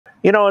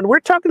You know, and we're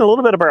talking a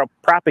little bit about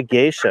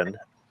propagation.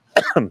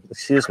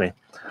 Excuse me.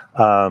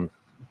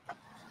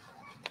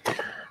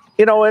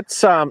 You know,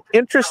 it's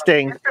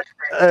interesting.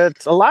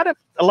 It's a lot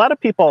of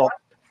people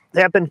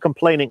have been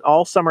complaining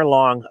all summer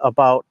long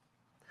about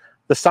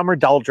the summer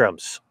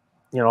doldrums.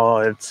 You know,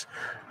 it's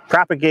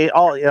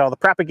the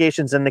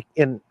propagations in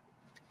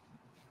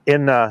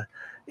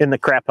the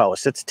crap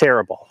house. It's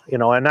terrible. You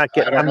know, I'm not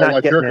getting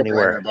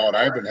anywhere. About.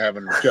 I've been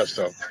having just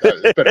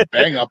it's been a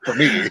bang up for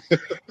me.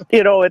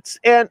 You know, it's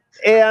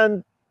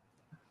and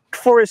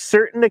for a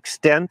certain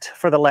extent,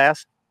 for the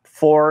last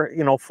 4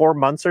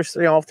 months or so,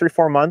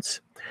 3-4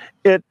 months,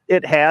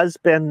 it has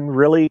been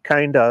really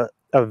kind of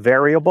a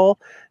variable,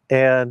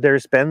 and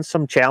there's been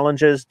some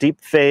challenges, deep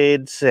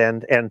fades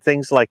and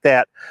things like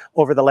that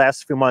over the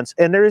last few months.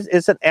 And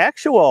is an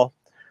actual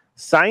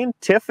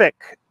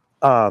scientific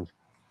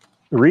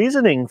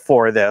reasoning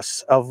for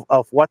this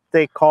of what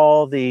they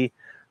call the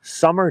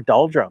summer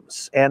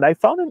doldrums. And I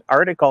found an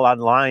article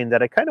online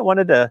that I kind of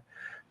wanted to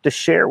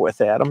share with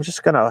that. I'm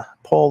just going to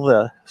pull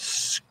the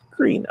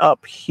screen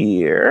up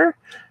here.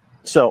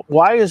 So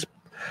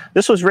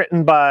this was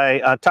written by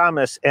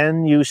Thomas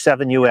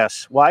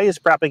NU7US. Why is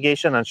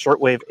propagation on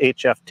shortwave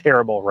HF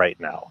terrible right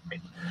now?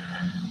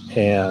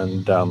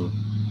 And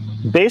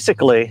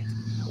basically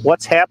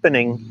what's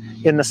happening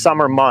in the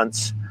summer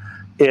months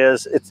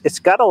is it's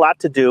got a lot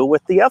to do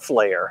with the F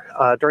layer.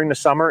 During the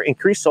summer,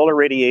 increased solar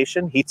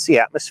radiation heats the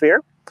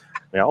atmosphere,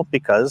 you know,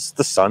 because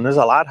the sun is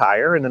a lot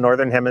higher in the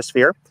northern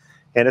hemisphere,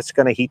 and it's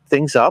going to heat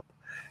things up.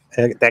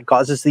 That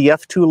causes the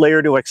F2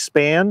 layer to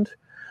expand.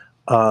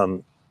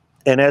 And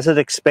as it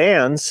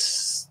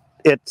expands,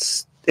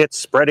 it's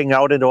spreading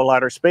out into a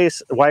wider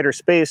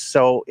space,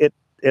 so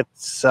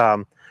its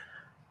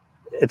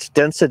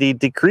density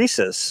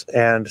decreases,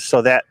 and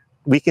so that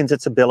weakens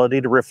its ability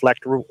to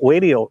reflect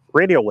radio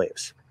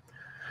waves.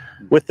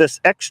 With this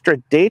extra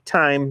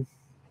daytime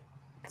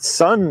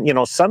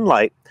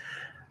sunlight,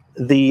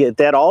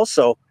 that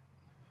also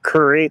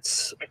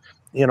creates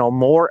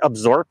more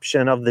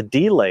absorption of the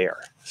D layer.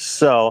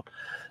 So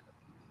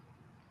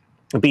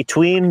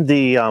between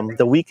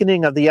the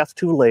weakening of the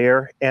F2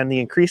 layer and the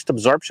increased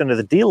absorption of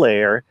the D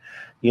layer,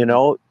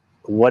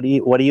 what do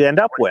you end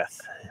up with?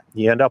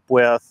 You end up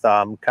with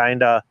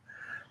kind of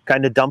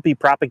dumpy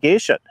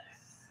propagation,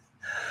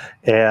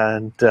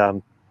 and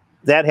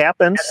that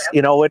happens.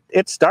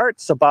 It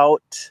starts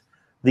about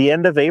the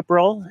end of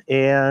April,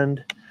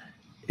 and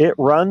it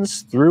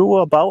runs through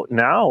about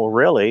now,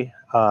 really,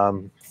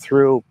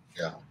 through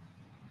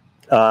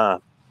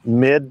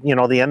mid,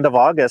 the end of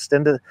August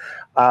into.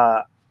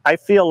 I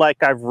feel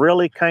like I've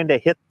really kind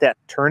of hit that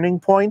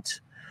turning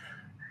point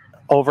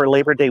over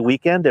Labor Day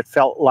weekend. It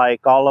felt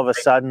like all of a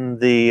sudden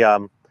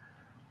the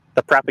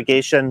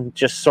propagation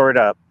just sort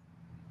of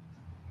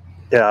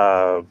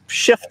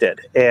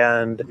shifted,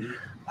 and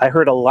I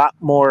heard a lot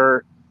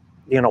more,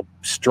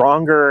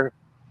 stronger,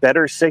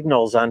 better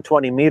signals on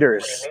 20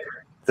 meters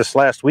this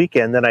last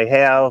weekend than I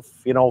have,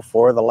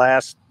 for the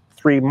last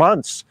 3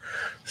 months.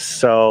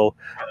 So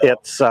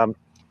it's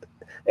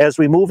as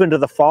we move into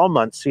the fall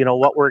months,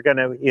 what we're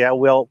gonna,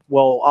 we'll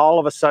all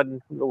of a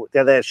sudden,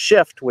 that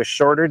shift with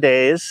shorter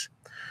days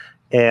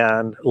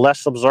and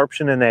less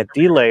absorption in that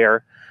D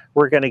layer,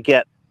 we're going to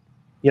get,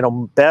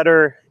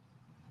 better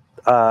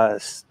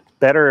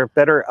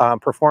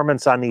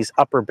performance on these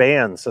upper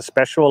bands,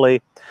 especially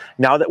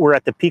now that we're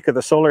at the peak of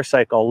the solar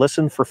cycle.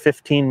 Listen for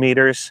 15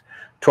 meters,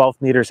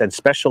 12 meters, and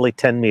especially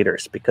 10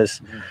 meters,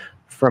 because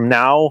from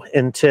now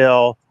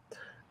until,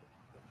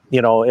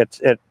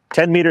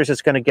 10 meters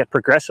is going to get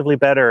progressively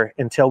better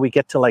until we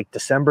get to like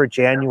December,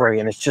 January,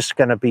 and it's just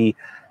going to be,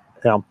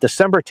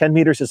 December 10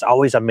 meters is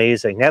always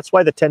amazing. That's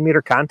why the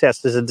 10-meter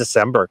contest is in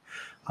December.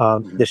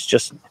 That's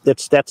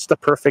the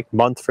perfect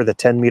month for the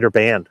 10-meter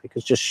band,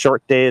 because just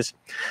short days,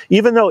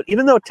 even though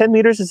 10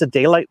 meters is a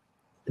daylight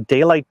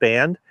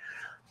band,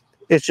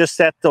 it's just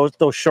that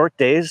those short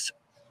days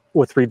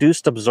with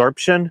reduced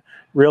absorption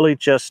really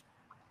just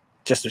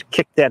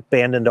kick that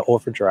band into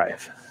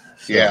overdrive.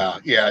 So.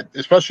 Yeah,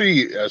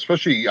 especially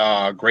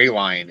gray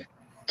line,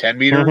 10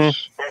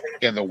 meters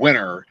in the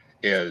winter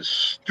is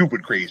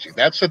stupid crazy.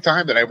 That's the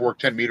time that I've worked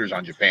 10 meters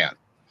on Japan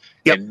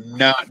in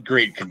not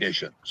great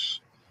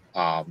conditions.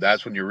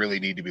 That's when you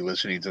really need to be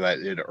listening to that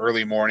in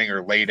early morning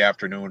or late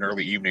afternoon,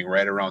 early evening,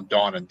 right around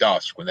dawn and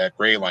dusk, when that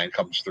gray line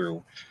comes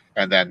through,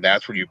 and then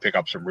that's when you pick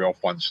up some real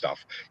fun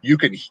stuff. You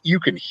can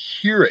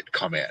hear it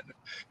come in.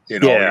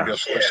 You're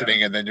just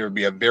listening, and then there'd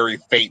be a very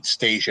faint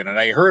station. And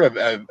I heard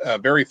a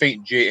very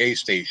faint JA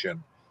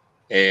station,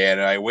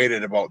 and I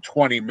waited about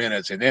 20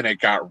 minutes, and then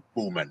it got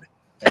booming.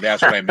 And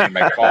that's when I made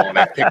my call, and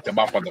I picked them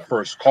up on the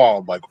first call.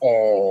 I'm like,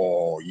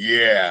 oh,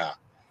 yeah.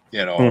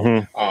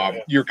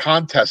 Your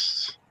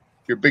contests,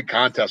 your big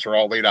contests are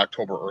all late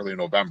October, early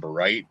November,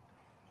 right?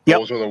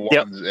 Those are the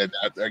ones, and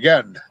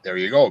again, there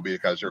you go,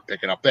 because they're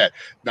picking up that.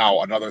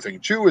 Now, another thing,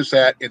 too, is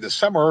that in the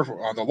summer,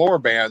 on the lower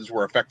bands,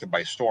 we're affected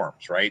by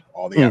storms, right?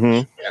 All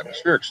the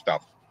atmospheric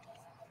stuff.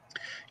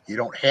 You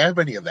don't have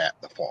any of that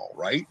in the fall,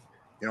 right?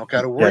 You don't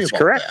got to worry That's about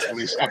correct. that. At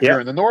least up here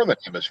in the northern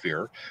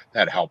hemisphere,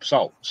 that helps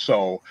out.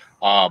 So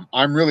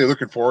I'm really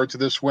looking forward to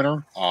this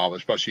winter,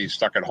 especially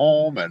stuck at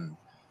home. And,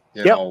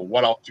 you know,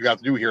 what else you got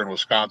to do here in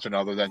Wisconsin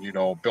other than, you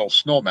know, build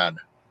snowmen?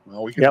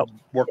 Well, we can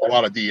work a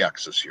lot of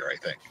DX this year, I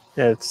think.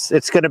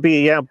 It's going to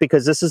be,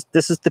 because this is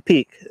the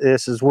peak.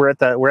 We're at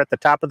the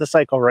top of the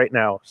cycle right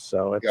now.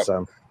 So it's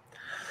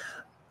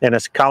and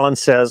as Colin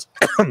says,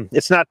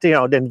 it's not, you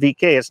know, in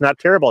VK, it's not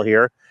terrible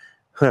here,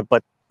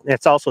 but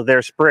it's also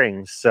their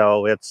spring.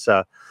 So it's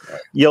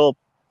you'll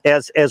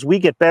as we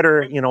get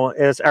better, you know,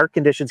 as our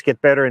conditions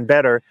get better and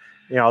better,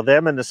 you know,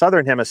 them in the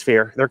southern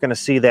hemisphere, they're going to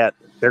see that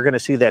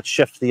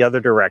shift the other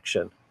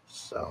direction.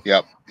 So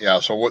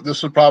so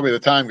this is probably the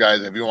time,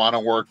 guys, if you want to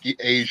work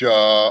Asia,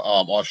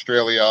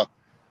 Australia,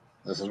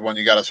 this is when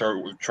you got to start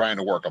trying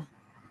to work them.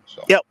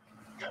 So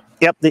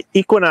the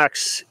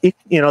equinox,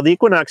 you know, the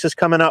equinox is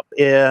coming up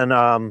in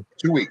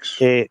 2 weeks.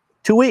 2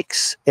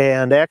 weeks,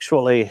 and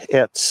actually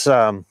it's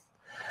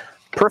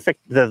perfect,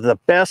 the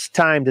best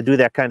time to do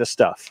that kind of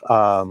stuff,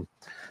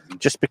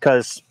 just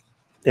because,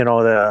 you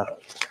know,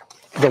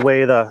 the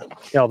way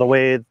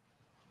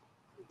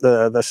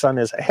the sun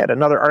is. I had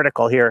another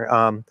article here.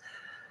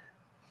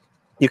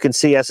 You can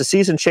see as the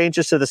season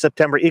changes to the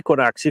September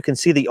equinox, you can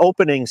see the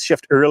openings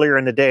shift earlier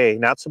in the day.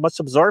 Not so much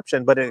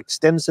absorption, but it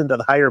extends into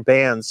the higher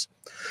bands.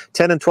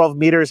 10 and 12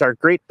 meters are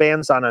great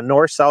bands on a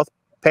north-south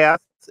path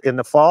in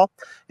the fall,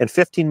 and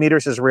 15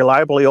 meters is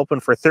reliably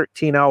open for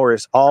 13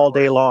 hours all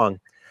day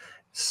long.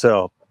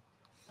 So,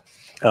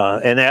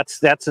 and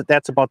that's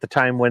about the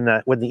time when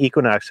the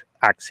equinox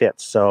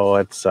hits. So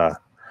it's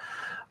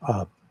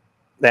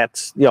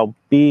that's, you know,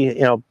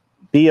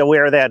 be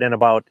aware of that in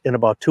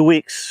about 2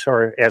 weeks,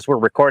 or as we're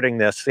recording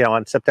this, you know,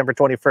 on September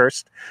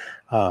 21st,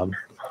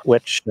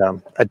 which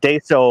a day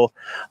so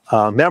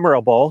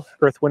memorable,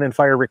 Earth, Wind, and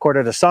Fire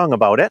recorded a song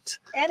about it.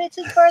 And it's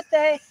his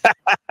birthday.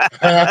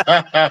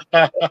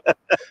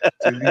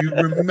 Do you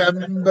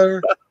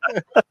remember?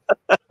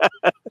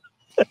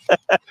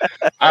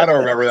 I don't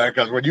remember that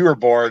because when you were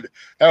born,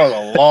 that was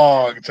a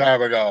long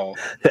time ago.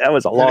 That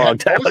was a long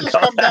time ago.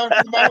 Come down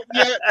from the mountain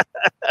yet?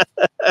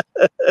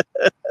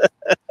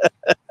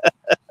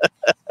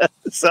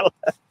 So,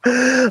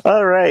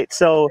 all right.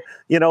 So,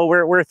 you know,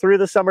 we're through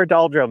the summer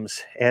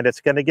doldrums, and it's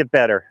going to get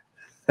better.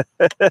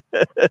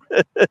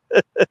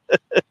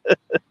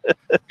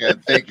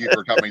 And thank you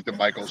for coming to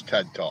Michael's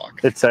TED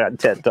Talk. It's a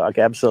TED Talk,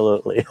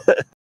 absolutely.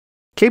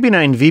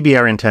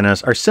 KB9VBR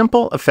antennas are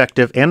simple,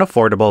 effective, and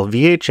affordable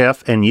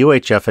VHF and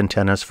UHF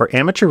antennas for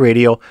amateur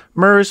radio,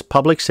 MURS,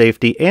 public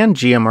safety, and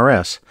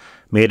GMRS.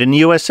 Made in the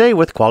USA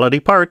with quality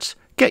parts.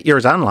 Get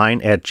yours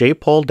online at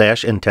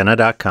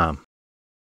jpole-antenna.com.